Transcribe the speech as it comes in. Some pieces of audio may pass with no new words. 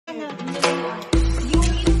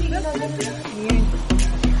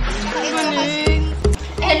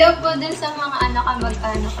Hello po dun sa mga anak ka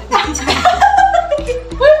mag-anak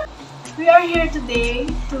ko. We are here today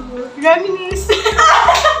to reminisce.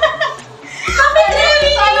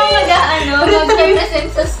 Paano mag-represent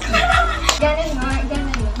sa school? Ganun mo.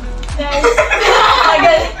 Guys.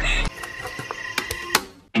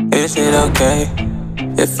 Is it okay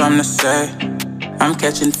if I'm to say I'm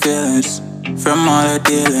catching feelings from all the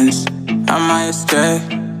dealings? Am I astray?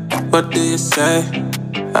 What do you say?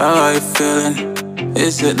 How are you feeling?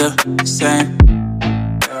 Is it the same?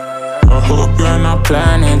 I hope you're not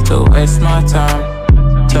planning to waste my time.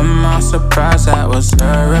 To my surprise, that was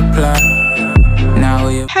her reply. Now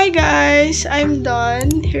you. Hi guys, I'm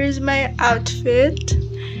done. Here's my outfit.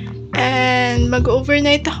 And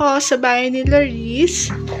mag-overnight ako sa bahay ni Laris.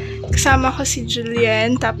 Kasama ko si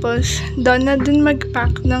Julian. Tapos, doon na dun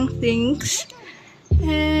mag-pack ng things.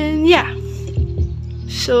 And yeah.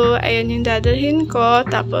 So, ayun yung dadalhin ko.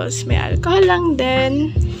 Tapos, may alcohol lang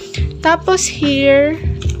din. Tapos, here,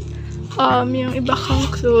 yung iba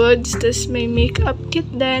kong clothes. Tapos, may makeup kit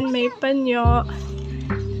din. May panyo.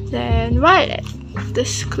 Then, wallet.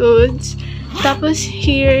 Tapos, clothes. Tapos,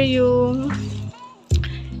 here yung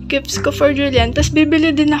gifts ko for Julian. Tapos,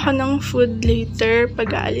 bibili din ako ng food later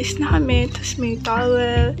pag aalis na kami. Tapos, may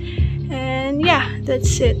towel. And, yeah,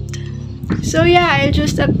 that's it. So, yeah, I'll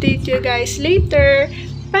just update you guys later.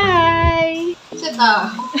 Bye! Sa tao.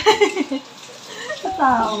 Sa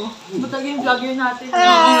tao. Butag yung vlogger natin.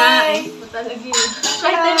 Hi! Butag yun.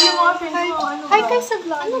 Hi, tell yung mga friends mo. Ano ba? Hi, guys sa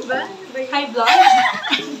vlog. Ano ba? Hi, vlog?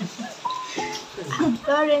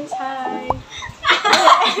 Florence, hi!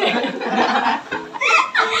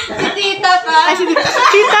 Si tita pa. Ay,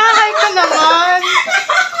 tita, hi ka naman!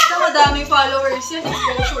 Sa madaming followers yan,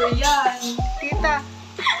 exposure yan. Tita.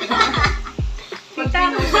 Tita.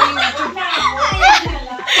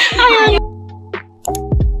 Ayun.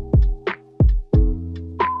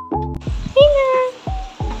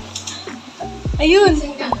 Ayun.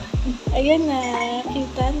 Ayun na.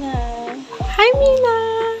 Kita na. Hi, Mina.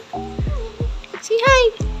 Say hi.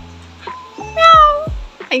 Meow.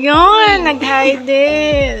 Ayun. Nag-hi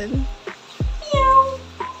din. Meow.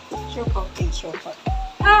 Sure po.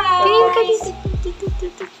 Hi. Tingin ka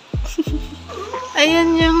dito.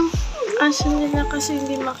 Ayan yung aso nila kasi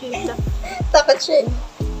hindi makita. Takot siya.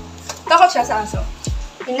 Takot siya sa aso.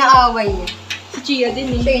 Inaaway niya. Si Chia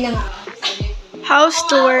din eh. Siya yung nangaaway. House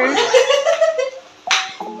tour.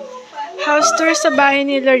 House tour sa bahay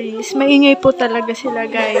ni Laris. Maingay po talaga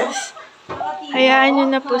sila, guys. Hayaan nyo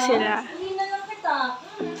na po sila.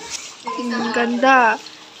 Ganda.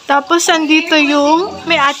 Tapos, andito yung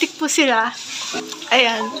may attic po sila.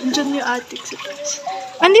 Ayan, andyan yung attic.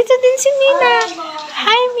 Andito din si Mina.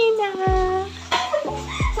 Hi, Mina.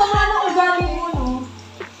 Sama na ko galing mo, no?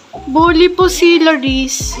 Bully po si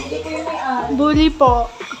Laris. Bully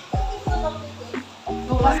po.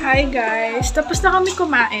 Hi guys. Tapos na kami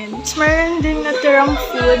kumain. Tapos meron din natirang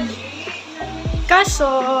food. Kaso,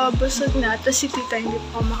 busog na. Tapos si tita hindi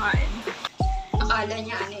pa kumakain. Akala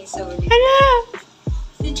niya sorry. Hala!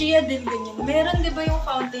 Si Gia din ganyan. Meron di ba yung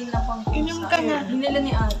fountain na pang Inom ka na. Hinila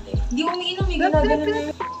ni ate. Hindi umiinom, ginagano na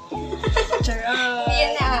yun. Charot. Hindi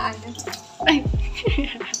yan naaano. Ay.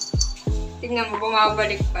 Tignan mo,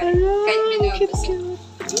 bumabalik pa rin. Hello, Kahit minutos. cute.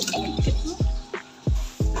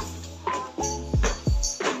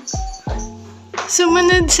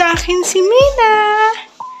 Sumunod sa akin si Mina.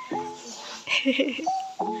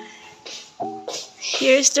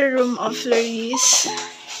 Here's the room of Laris.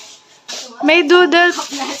 May doodle.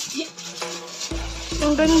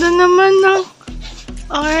 Ang ganda naman ng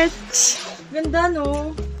arts. Ganda,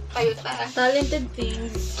 no? Kayo ta. Talented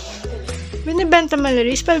things. Binibenta mo,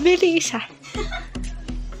 Laris. Pabili isa.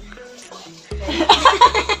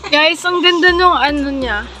 Guys, ang ganda nung ano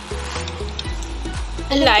niya.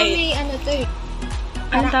 Light. May ano to eh.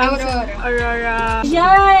 Ang Parang tawag sa- Aurora.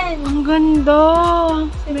 Yan! Ang ganda.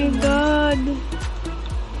 Oh my God.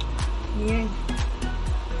 Yan.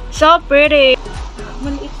 So pretty.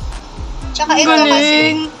 Maliit. Tsaka Ang ito kasi,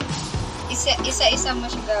 galing. isa-isa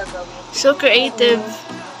mo siya gagawin. So creative.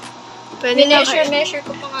 Pwede na kayo. Measure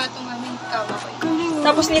ko pa nga itong aming kama ko. Galing.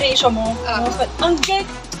 Tapos ni-ratio mo. Ah. Ang get!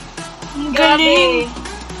 Ang galing.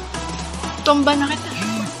 Tumba na kita.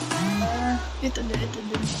 Ito din, ito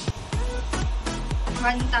din.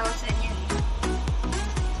 1,000 yan.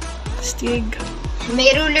 Stig. May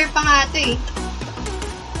ruler pa nga ito eh.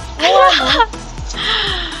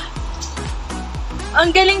 Ang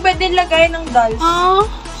galing ba din lagay ng dolls? Oh.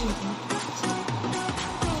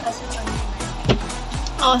 Kaso ano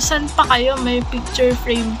Oh, saan pa kayo? May picture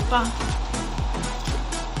frame pa.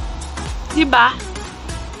 Diba?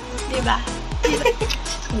 Diba?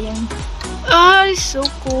 Ayan. Ay, so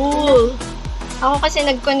cool. Ako kasi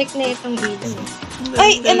nag-connect na itong ilaw.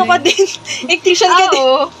 Ay, ano ka din? Electrician ka din.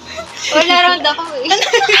 Oo. Wala round ako eh.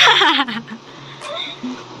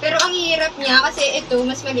 Pero ang hirap niya kasi ito,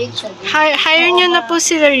 mas maliit siya. Hire nyo na po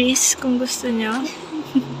si Laris kung gusto nyo.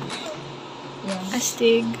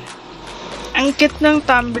 Astig. Ang cute ng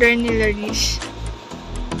tumbler ni Laris.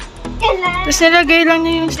 Tapos nilagay lang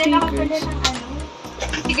niya yung stickers.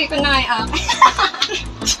 Sige ko na nga yung akin.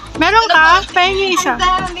 Meron ka? Pahin yung isa. Ang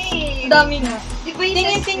dami. Dami nga. Di ba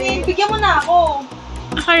yung Tingin. Bigyan mo na ako.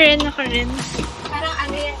 Ako rin. Parang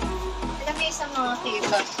ano yan. Alam mo yung sa mga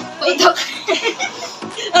K-pop. Putok.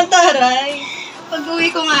 Ang taray. Pag-uwi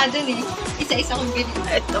ko nga dun eh. Isa-isa kong bili.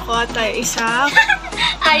 Ito ko tayo isa.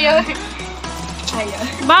 Ayaw.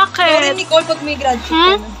 Bakit? Sorry, Nicole, pag may grad trip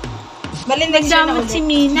ka na. Bali, next year na Nagdamot si ulit.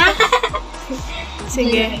 Mina.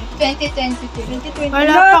 Sige. 2022.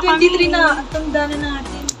 Wala pa 23 kami. na. Ang tanda na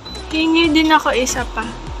natin. Hingi din ako isa pa.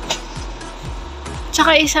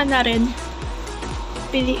 Tsaka isa na rin.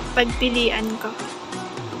 Pagpilian ko.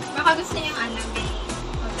 Baka gusto niyong ano, may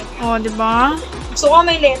autograph. Oh, di ba? So,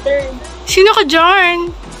 may letter. Sino ka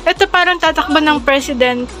dyan? Ito parang tatakbo ng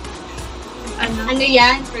president. Ano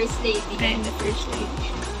yan? First lady. Ay, the first lady.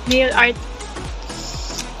 Nail art.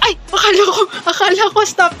 Ay! Akala ko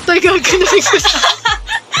stop toy gagawin ko sa...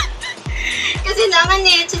 Kasi naman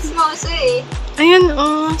eh, chismoso eh. Ayun,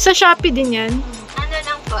 sa Shopee din yan. Ano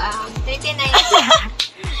lang po, 39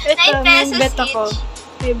 Ito, 9 pesos may bet ako. each.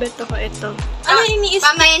 May bet ako ito. Ano iniisip?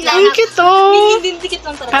 Pamain lang. Ang cute to! Hindi dikit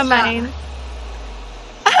lang talaga. Pamain.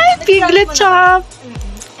 Ay, Piglet Shop!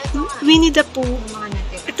 Ito nga. Winnie the Pooh. Yung mga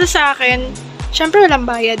natin. Ito sa akin, syempre walang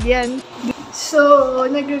bayad yan. So,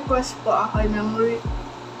 nag-request po ako ng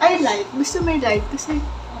light. Gusto may light kasi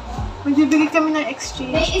magbibigay kami ng exchange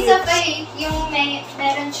May isa gifts. pa eh, yung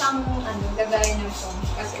meron siyang gagaya ng phone.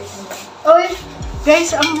 Kasi ito. Oy,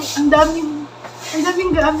 guys, ang daming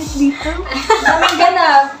gamit dito. Daming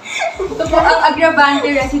ganap. Ito po ang Agravante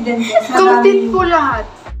Residences. Complete po lahat.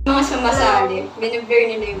 Mga sumasali, biniblur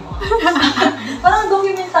nila yung mukha. Parang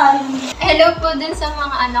documentary. Hello po dun sa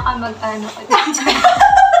mga kamag-anak ko dito.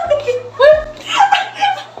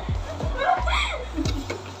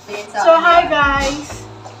 So, hi guys!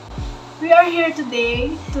 We are here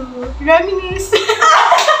today to reminisce.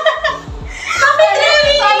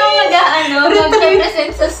 Paano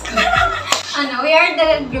mag-represent sa school? We are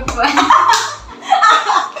the group 1.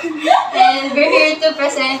 And we're here to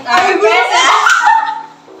present our present.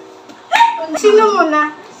 Sino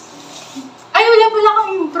muna? Ay, wala pala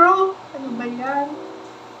akong intro. Ano ba yan?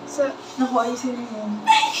 So, Naku, ayusin mo yun.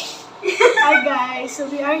 hi guys! So,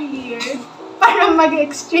 we are here para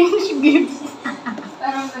mag-exchange gifts.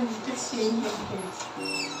 Parang mag-exchange of gifts.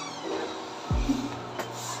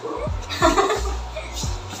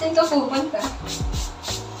 Saan ka pupunta?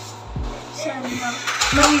 Saan ba?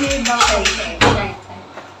 Mamili ba ako?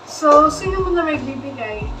 So, sino muna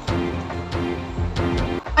magbibigay?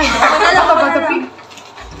 Ay, wala ka ba ito?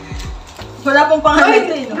 Wala pong pangalan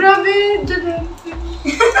ito eh, no? Grabe, Julian.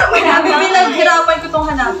 Pinaghirapan ko itong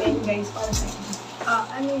hanapin, guys, para sa inyo.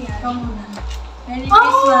 Ano yan? Ikaw muna. Merry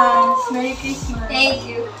Christmas! Merry Christmas! Thank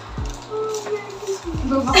you.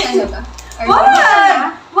 Bubuksan na ba? Or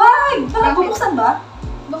Wag! Bakit bubuksan ba?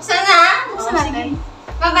 Buksan na! Buksan natin.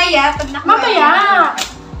 Mamaya, pag nakuha. Mamaya!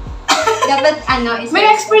 Dapat is May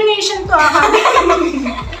explanation to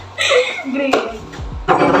Great.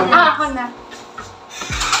 Ako na.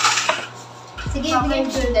 Sige, Okay, bigyan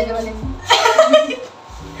mo. Julian. Dalawa lang.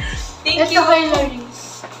 Thank Ito you! kay Laris.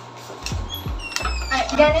 Ay,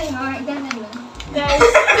 ganun mo. Guys.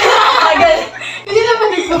 Hindi naman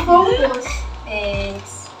nagpo-focus.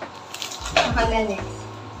 Thanks. Ako na next.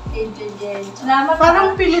 Hey, Julian. Salamat.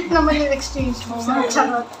 Parang pilit naman yung exchange mo.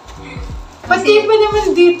 Charot. Pati pa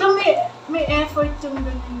naman dito, may effort yung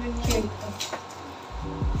ganyan-ganyan.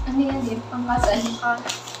 Ano yan eh? Pangkasal.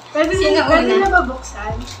 Pwede Sino pwede una? na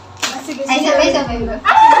mabuksan? Sige, Ay, sabay-sabay ba?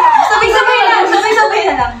 Sabay-sabay na! Sabay-sabay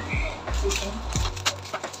na lang. Sige.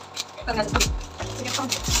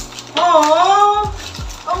 Aww!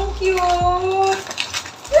 Ang cute!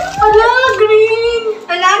 Ala, green!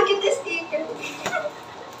 Wala, ang cute na sticker.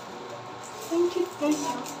 Ang cute guys.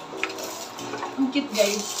 Ang cute,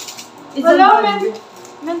 guys. It's Wala, a bag.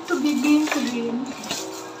 meant to be green to green.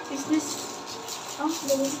 Is this...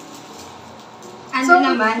 green. Ano So,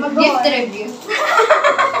 naman? mag-go Gift on. review.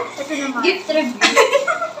 Ito naman. Gift review.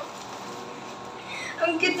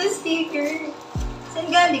 Ang cute na sticker. Saan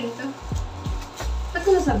galing to? Ba't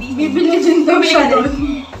ko nasabihin? Bibili din daw Bibili siya ka doon.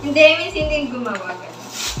 Hindi, I mean, sino yung gumawa ganun?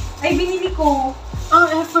 Ay, binili ko. Ang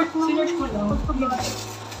effort mo. Sinerch ko lang.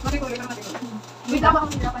 Wait, ako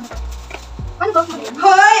ang hirapan na. Ano ba?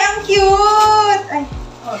 Hoy, ang cute! Ay,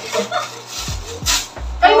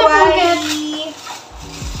 Ay, napungkit. kawaii.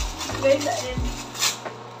 Guys, ayun.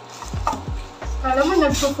 Kala mo,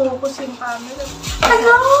 nagpo-focus yung camera.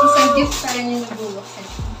 Hello! Isang gift pa rin yung nabubuksan.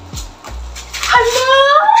 Hala!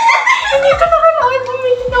 Hindi ka na kailangan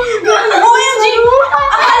bumili ng gano'n. OMG!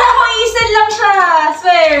 Akala ko isa lang siya.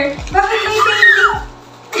 Swear. Bakit may painting?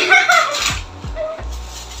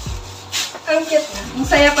 Ang cute na. Ang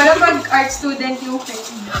saya pala pag art student yung friend.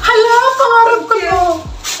 Hala! Pangarap ko to.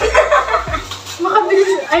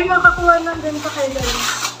 Makabilis, ay makakuha ng ganito kay Larry.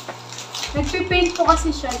 Nagpipaint po kasi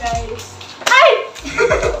siya, guys. Ay!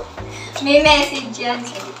 May message yan.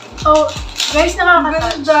 Oh, guys, nakakatouch.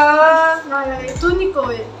 Ganda. Nakakatouch. Ito,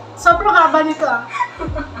 Nicole. Sobrang haba nito, ah.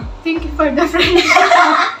 Thank you for the friendship.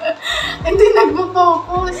 Hindi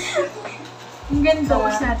nagpo-focus. Ang ganda.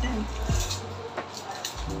 Focus natin.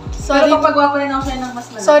 Pero Sorry, papagawa ko rin ako siya ng mas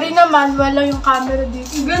malaki. sorry naman, wala yung camera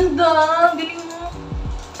dito. Ang ganda. Ang galing mo.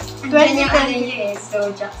 Andiyan yung ano niya eh. So,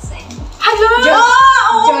 Jackson. Hala!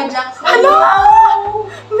 Joe Jackson. Hala!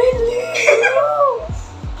 May lino!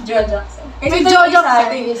 Joe Jackson. May Ito Joe yung isa, Jackson.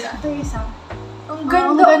 ito yung isa. Ito yung isa. Ang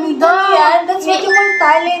ganda. ganda. Ang ganda yan. That's what May- you call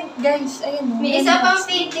talent, guys. Ayan. oh. May isa pang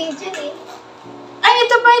painting dyan eh. Ay,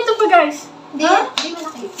 ito pa, guys. Hindi di mo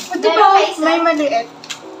nakita. Ito Meron pa, pa isa. may maliit.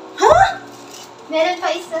 Meron pa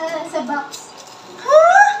isa sa box.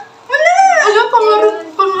 Wala! Alam,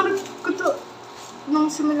 pangarap ko to. Nung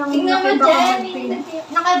simulang Tingnan mo nakita ko dyan. mag-paint.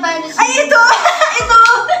 Nakabalot. Ay, ito! Ito!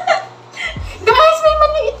 Guys, may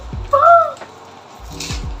maliit pa!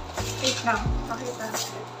 Wait lang, pakita.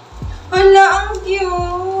 Hala, ang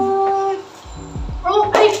cute! Oh,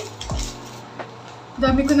 ay!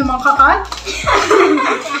 Dami ko namang kakat.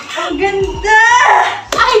 Ang ganda!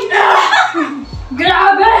 Ay!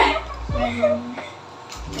 Grabe!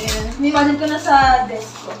 Imagine ko na sa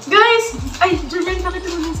desk ko. Guys! Ay, Julian, pakita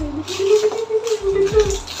mo lang sa'yo.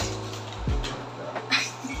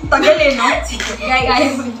 Tagalin, no? Sige, gaya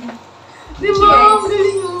mo dyan. Di ba? Ang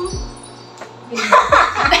galing mo.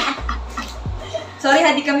 Sorry,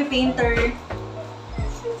 hindi kami painter.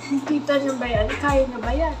 Kita niyo ba yan? Kaya na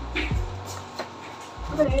ba yan?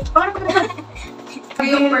 Parang ko na.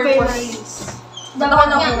 Yung purpose. Dapat ako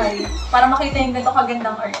nakuhay. Para makita yung ganito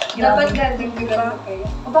kagandang art. Dapat Grabe. gagawin ko kayo.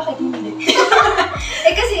 O bakit hindi?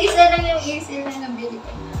 Eh kasi isa lang yung easel na nabili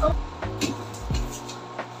ko.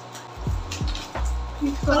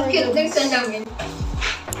 Ang cute ng salamin.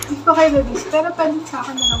 Hindi ko kayo nabis, pero pwede sa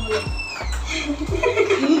akin na lang ulit.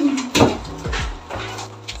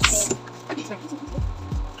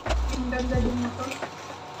 Ang ganda din ito.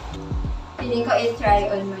 Feeling ko i-try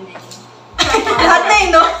on mo na yun. Lahat na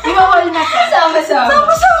no? I-haul na to. Sama-sama.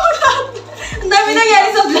 Sama-sama lahat. Ang dami nangyari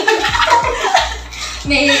sa vlog.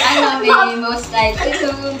 May most likely to.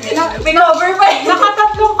 May cover pa eh.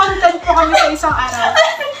 Nakatatlong content po kami sa isang araw.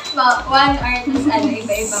 One artist,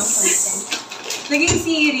 iba-ibang content. Naging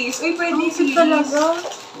series. Uy, pwede Ang cute series. talaga.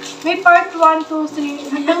 May part 1, 2,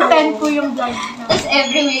 3, hanggang 10 po yung vlog na. Tapos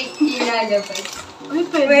every week ilalabas. Uy,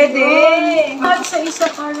 pwede. Pwede. Kahit sa isa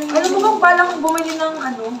parang... Alam mo bang palang bumili ng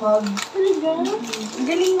mug? Talaga? Ang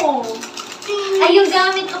galing mo. Ay, yung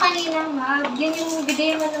gamit ko kanina, Mag. Yun yung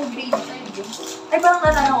bigay mo ng grade 5. Eh. Ay, parang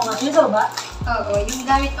naalala ko nga. Yung sa ba? Oo, yung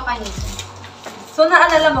gamit ko kanina. So,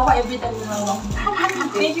 naalala mo ko every time na hawak.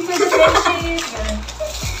 Thank you for the friendship.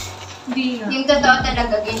 Hindi nga. Yung totoo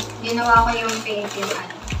talaga, ginawa ko yung painting,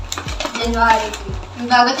 January 3. Yung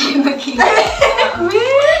bago tayo magkita.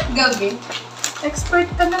 Gabi. Expert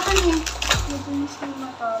ka na kami. Mabilis na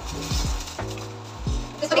matapos.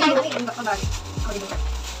 Gusto ko yung bakabari.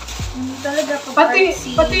 Talaga,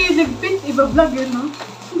 Pati yung ligpit, iba-vlog yun, no?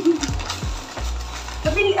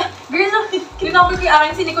 Sabi, girl, kinakul ko yung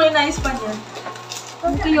akin, sinicolonize pa niya.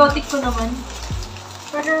 Ang chaotic ko naman.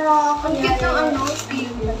 Pero, Ang cute ng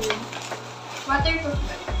waterproof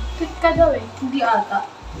ba? cute ka daw eh. Hindi ata.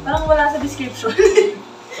 Parang wala sa description.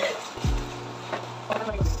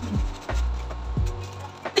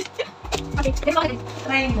 Okay,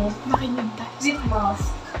 Try mo. makinig tayo. Lip mask.